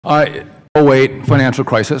2008 financial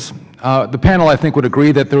crisis, the panel, I think, would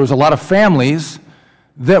agree that there was a lot of families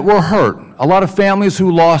that were hurt, a lot of families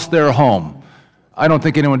who lost their home. I don't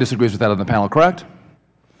think anyone disagrees with that on the panel, correct?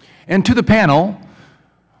 And to the panel,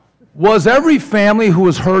 was every family who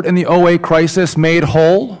was hurt in the 2008 crisis made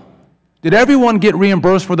whole? Did everyone get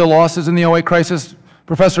reimbursed for their losses in the 2008 crisis,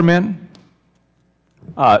 Professor Min?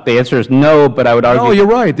 The answer is no, but I would argue— No, you're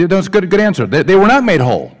right. That's a good answer. They were not made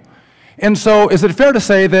whole. And so is it fair to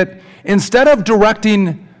say that instead of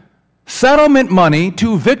directing settlement money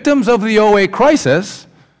to victims of the 2008 crisis,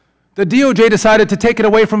 the DOJ decided to take it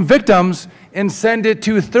away from victims and send it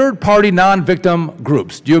to third-party non-victim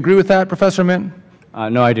groups? Do you agree with that, Professor Min?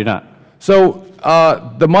 No, I do not. So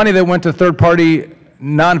the money that went to third-party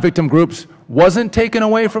non-victim groups wasn't taken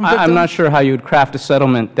away from victims? I'm not sure how you would craft a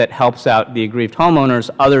settlement that helps out the aggrieved homeowners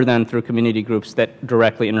other than through community groups that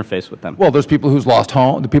directly interface with them. Well, there's people who's lost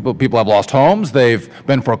home. People have lost homes. They've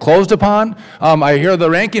been foreclosed upon. I hear the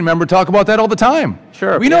ranking member talk about that all the time.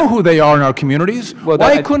 Sure. We know who they are in our communities. Well,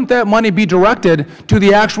 why couldn't that money be directed to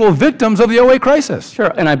the actual victims of the 2008 crisis?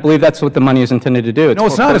 Sure, and I believe that's what the money is intended to do. No,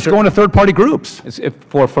 it's not. It's going to third-party groups. It's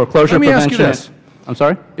for foreclosure prevention. Let me ask you this. I'm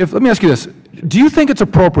sorry? Let me ask you this. Do you think it's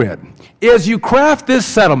appropriate, as you craft this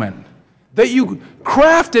settlement, that you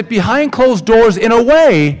craft it behind closed doors in a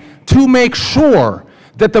way to make sure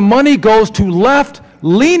that the money goes to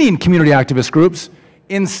left-leaning community activist groups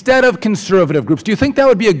instead of conservative groups? Do you think that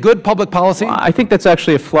would be a good public policy? Well, I think that's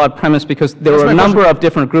actually a flawed premise because there were a number of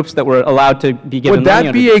different groups that were allowed to be given money. Would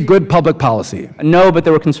that be a good public policy? No, but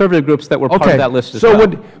there were conservative groups that were part of that list as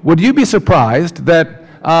well. So would you be surprised that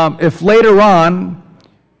if later on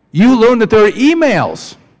you learn that there are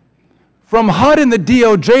emails from HUD and the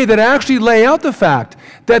DOJ that actually lay out the fact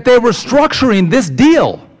that they were structuring this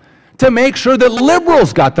deal to make sure that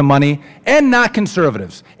liberals got the money and not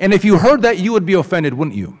conservatives? And if you heard that, you would be offended,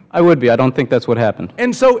 wouldn't you? I would be. I don't think that's what happened.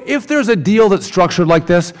 And so if there's a deal that's structured like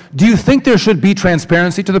this, do you think there should be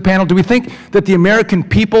transparency to the panel? Do we think that the American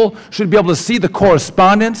people should be able to see the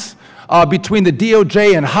correspondence between the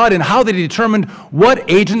DOJ and HUD and how they determined what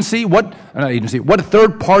what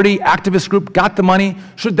third-party activist group got the money?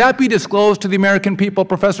 Should that be disclosed to the American people,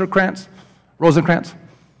 Professor Rosenkranz?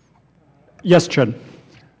 Yes, it should.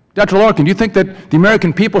 Dr. Larkin, do you think that the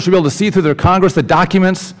American people should be able to see through their Congress the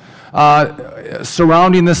documents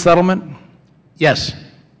surrounding this settlement? Yes.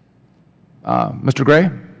 Mr. Gray?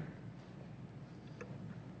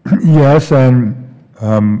 Yes, and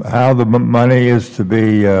how the money is to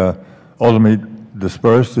be ultimately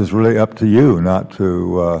dispersed is really up to you, not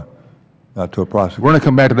to a prosecutor. We're going to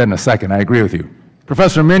come back to that in a second. I agree with you.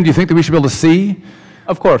 Professor Min, do you think that we should be able to see?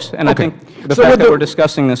 Of course, and okay. I think the fact that we're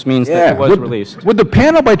discussing this means that it was released. Would the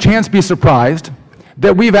panel by chance be surprised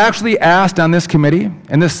that we've actually asked on this committee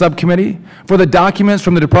and this subcommittee for the documents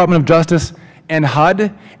from the Department of Justice and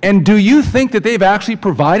HUD? And do you think that they've actually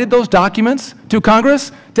provided those documents to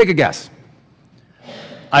Congress? Take a guess.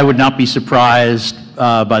 I would not be surprised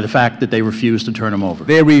by the fact that they refuse to turn them over.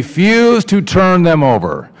 They refuse to turn them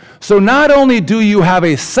over. So not only do you have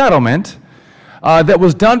a settlement that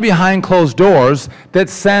was done behind closed doors that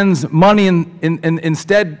sends money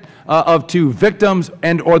instead of to victims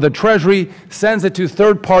and or the Treasury, sends it to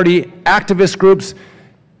third-party activist groups,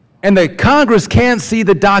 and the Congress can't see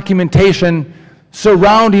the documentation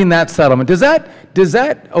surrounding that settlement. Does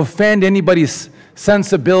that offend anybody's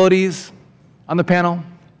sensibilities on the panel?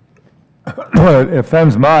 Well, it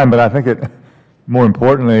offends mine, but I think it, more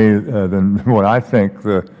importantly than what I think,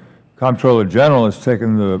 the Comptroller General has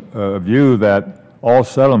taken the view that all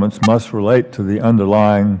settlements must relate to the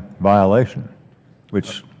underlying violation,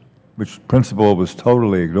 which principle was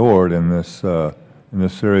totally ignored in this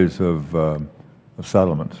series of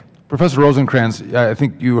settlements. Professor Rosenkranz, I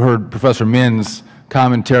think you heard Professor Min's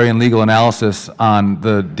commentary and legal analysis on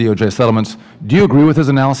the DOJ settlements. Do you agree with his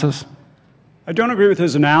analysis? I don't agree with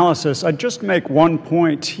his analysis. I'd just make one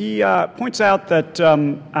point. He points out that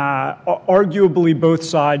arguably both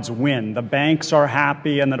sides win. The banks are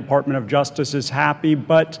happy and the Department of Justice is happy,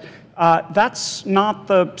 but that's not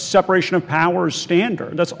the separation of powers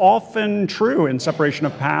standard. That's often true in separation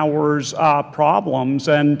of powers problems,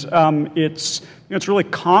 and it's really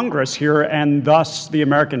Congress here and thus the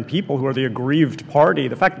American people who are the aggrieved party.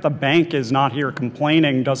 The fact that the bank is not here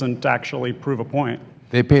complaining doesn't actually prove a point.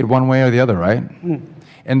 They paid one way or the other, right?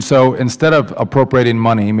 And so instead of appropriating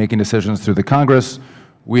money, making decisions through the Congress,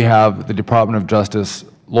 we have the Department of Justice,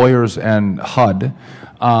 lawyers, and HUD.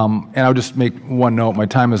 And I'll just make one note. My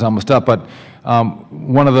time is almost up. But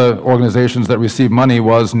one of the organizations that received money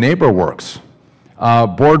was NeighborWorks.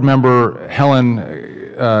 Board member Helen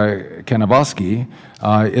Kanavosky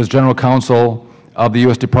is general counsel of the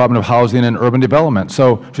U.S. Department of Housing and Urban Development.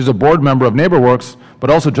 So she's a board member of NeighborWorks, but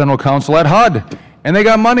also general counsel at HUD, and they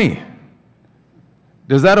got money.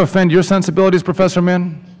 Does that offend your sensibilities, Professor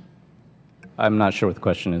Min? I'm not sure what the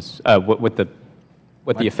question is, what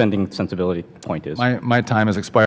the offending sensibility point is. My time has expired.